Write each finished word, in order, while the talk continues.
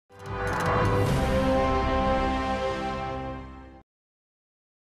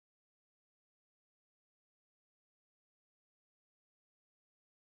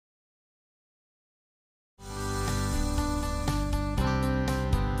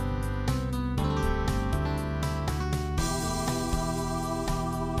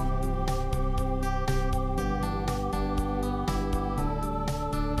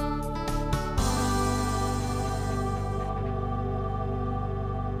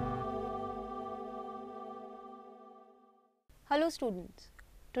Hello students,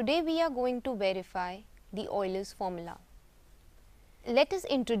 today we are going to verify the Euler's formula. Let us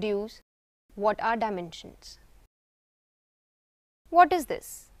introduce what are dimensions. What is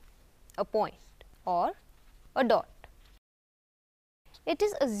this? A point or a dot. It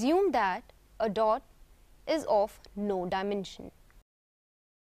is assumed that a dot is of no dimension.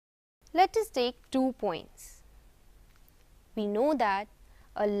 Let us take 2 points. We know that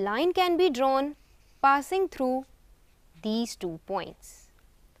a line can be drawn passing through these 2 points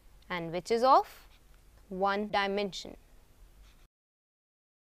and which is of 1 dimension.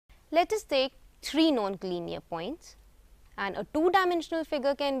 Let us take 3 non-collinear points and a 2-dimensional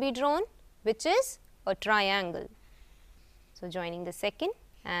figure can be drawn which is a triangle. So, joining the second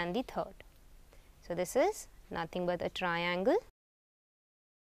and the third. So, this is nothing but a triangle.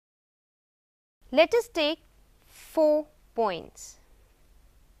 Let us take 4 points.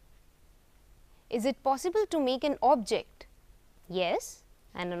 Is it possible to make an object? Yes,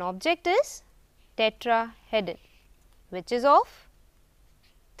 and an object is tetrahedron which is of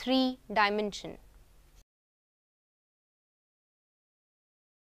 3 dimension.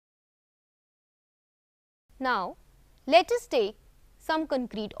 Now, let us take some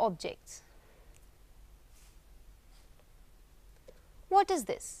concrete objects. What is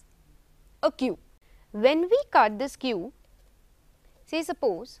this? A cube. When we cut this cube, say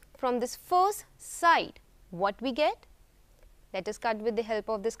suppose from this first side, what we get? Let us cut with the help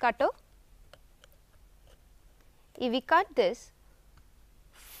of this cutter. If we cut this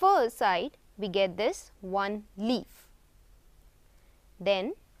first side, we get this one leaf.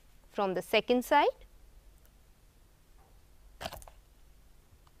 Then from the second side,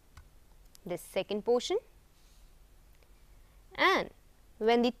 this second portion, and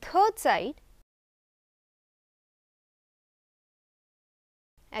when the third side,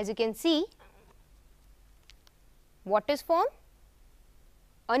 as you can see, what is formed?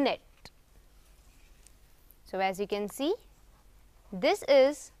 A net. So, as you can see, this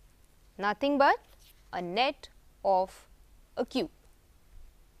is nothing but a net of a cube.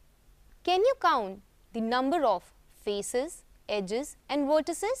 Can you count the number of faces, edges and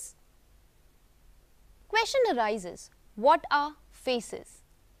vertices? Question arises, what are faces?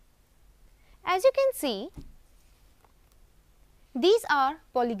 As you can see, these are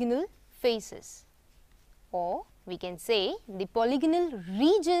polygonal faces, or we can say the polygonal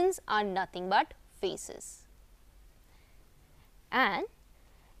regions are nothing but faces. And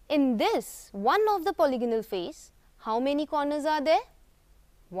in this one of the polygonal face, how many corners are there?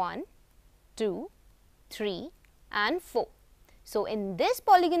 1, 2, 3 and 4. So, in this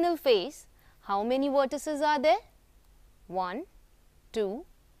polygonal face, how many vertices are there? 1, 2,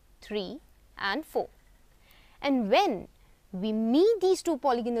 3 and 4. And when we meet these 2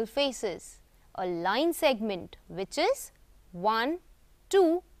 polygonal faces, a line segment which is 1,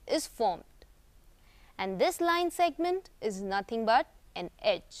 2 is formed. And this line segment is nothing but an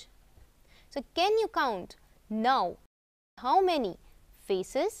edge. So, can you count now how many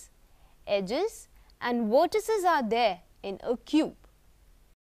faces, edges and vertices are there in a cube?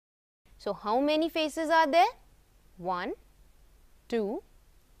 So, how many faces are there? 1, 2,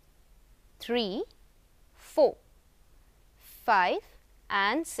 3, 4, 5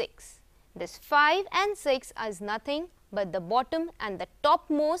 and 6. This 5 and 6 is nothing but the bottom and the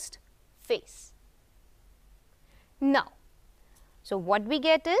topmost face. Now, so what we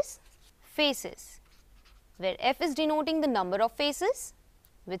get is faces, where F is denoting the number of faces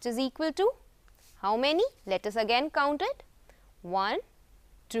which is equal to how many? Let us again count it. 1,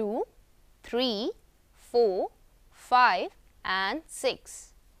 2, 3, 4, 5 and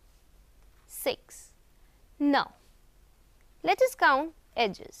 6. 6. Now, let us count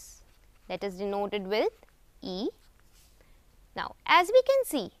edges. Let us denote it with E. Now, as we can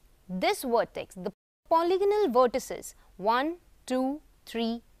see, this vertex, the polygonal vertices 1, 2,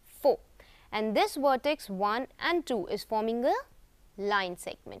 3, 4 and this vertex 1 and 2 is forming a line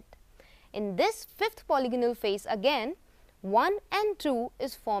segment. In this 5th polygonal face again, 1 and 2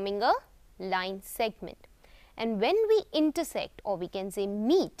 is forming a line segment. And when we intersect, or we can say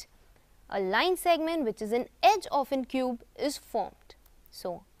meet, a line segment which is an edge of a cube is formed.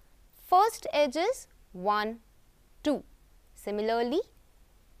 So, first edge is 1, 2. Similarly,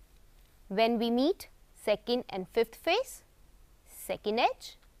 when we meet second and 5th face, second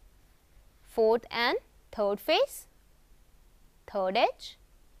edge, 4th and 3rd face, 3rd edge,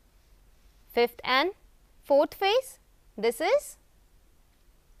 5th and 4th face, this is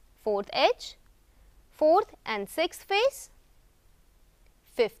 4th edge, 4th and 6th face,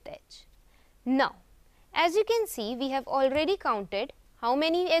 5th edge. Now, as you can see, we have already counted how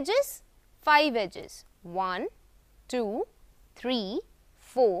many edges? 5 edges. 1, 2, 3,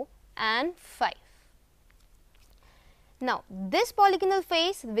 4 and 5. Now, this polygonal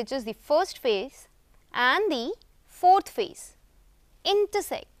face, which is the first face and the fourth face,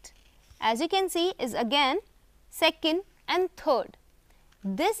 intersect. As you can see, is again second and third.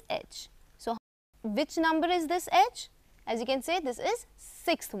 This edge. So, which number is this edge? As you can say, this is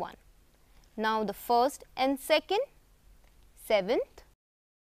sixth one. Now, the first and second, seventh,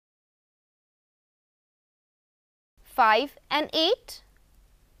 5 and 8,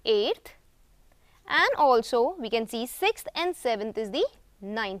 eighth, and also we can see 6th and 7th is the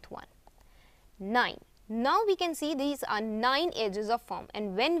 9th one. 9. Now we can see these are 9 edges of form,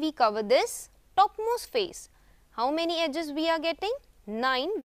 and when we cover this topmost face, how many edges we are getting? 9.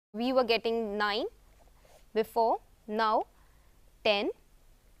 We were getting 9 before, now 10,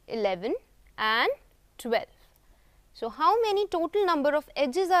 11 and 12. So, how many total number of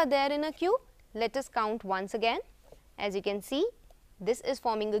edges are there in a cube? Let us count once again. As you can see, this is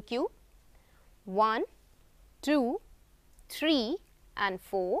forming a cube. 1, 2, 3 and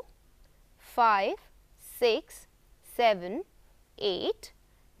 4, 5, 6, 7, 8,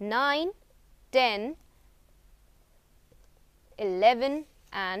 9, 10, 11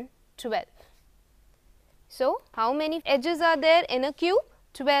 and 12. So, how many edges are there in a cube?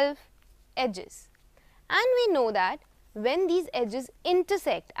 12 edges. And we know that when these edges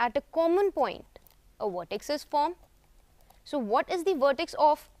intersect at a common point, a vertex is formed. So, what is the vertex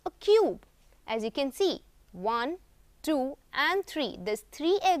of a cube? As you can see, 1, 2 and 3, these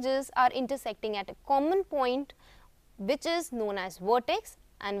 3 edges are intersecting at a common point, which is known as vertex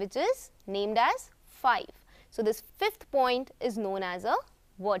and which is named as 5. So, this 5th point is known as a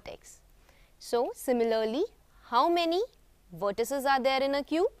vertex. So, similarly, how many vertices are there in a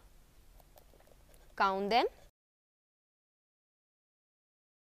cube? Count them.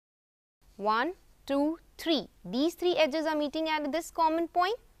 1, 2, 3. These 3 edges are meeting at this common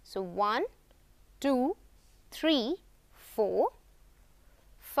point. So, 1, 2, 3, 4,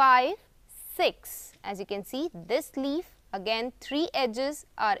 5, 6. As you can see, this leaf, again 3 edges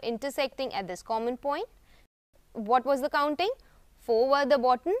are intersecting at this common point. What was the counting? 4 were the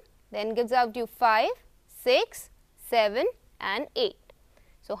bottom, then gives out you 5, 6, 7 and 8.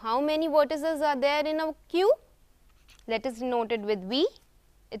 So, how many vertices are there in a cube? Let us denote it with V.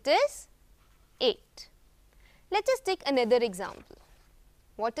 It is 8. Let us take another example.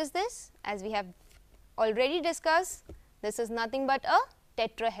 What is this? As we have already discussed, this is nothing but a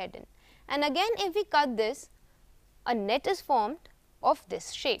tetrahedron. And again, if we cut this, a net is formed of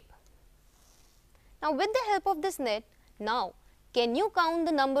this shape. Now, with the help of this net, now can you count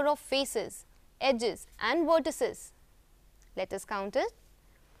the number of faces, edges and vertices? Let us count it.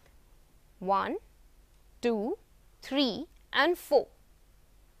 1, 2, 3 and 4.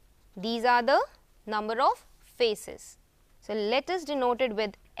 These are the number of faces. So, let us denote it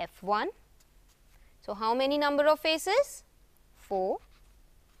with F1. So, how many number of faces? 4.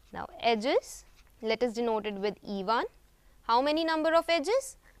 Now, edges, let us denote it with E1. How many number of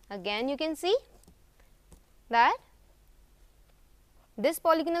edges? Again, you can see that this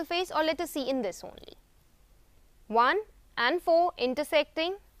polygonal face, or let us see in this only. 1 and 4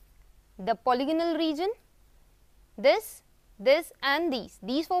 intersecting the polygonal region, this and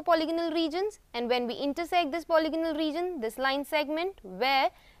these 4 polygonal regions, and when we intersect this polygonal region, this line segment where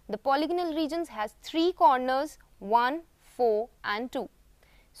the polygonal regions has 3 corners, 1, 4 and 2.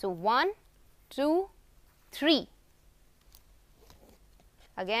 So, 1, 2, 3.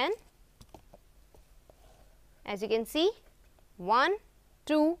 Again, as you can see, 1,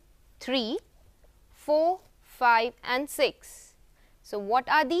 2, 3, 4, 5 and 6. So, what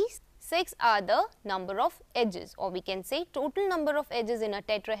are these? 6 are the number of edges, or we can say total number of edges in a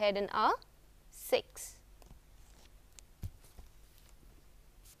tetrahedron are 6.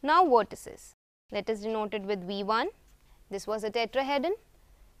 Now, vertices. Let us denote it with V1. This was a tetrahedron.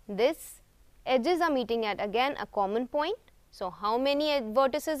 These edges are meeting at again a common point. So, how many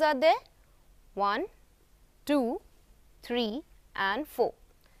vertices are there? 1, 2, 3 and 4.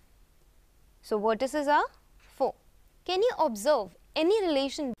 So, vertices are 4. Can you observe any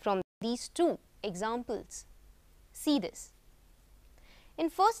relation from these 2 examples? See this.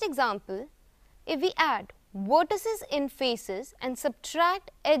 In first example, if we add vertices in faces and subtract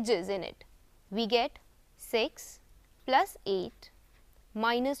edges in it, we get 6 plus 8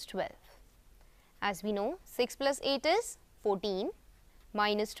 minus 12. As we know, 6 plus 8 is 14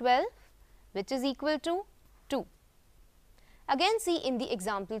 minus 12, which is equal to 2. Again, see in the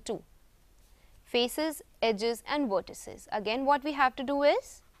example 2. Faces, edges and vertices. Again, what we have to do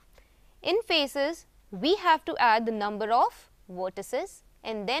is, in faces, we have to add the number of vertices,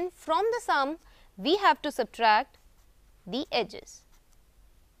 and then from the sum, we have to subtract the edges.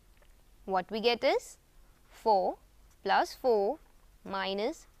 What we get is 4 plus 4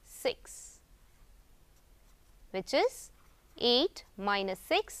 minus 6, which is 8 minus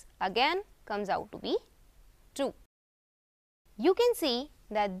 6 again comes out to be 2. You can see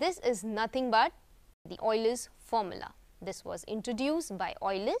that this is nothing but the Euler's formula. This was introduced by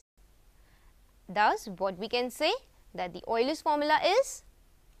Euler. Thus, what we can say that the Euler's formula is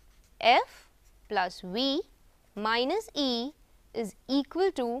F plus V minus E is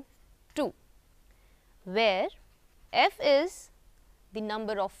equal to 2, where F is the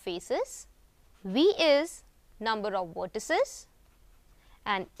number of faces, V is number of vertices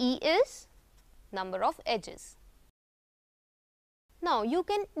and E is number of edges. Now, you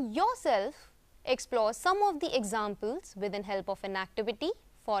can yourself explore some of the examples with the help of an activity,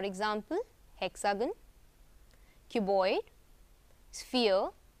 for example, hexagon, cuboid, sphere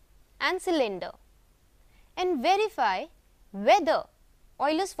and cylinder, and verify whether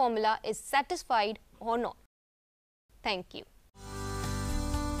Euler's formula is satisfied or not. Thank you.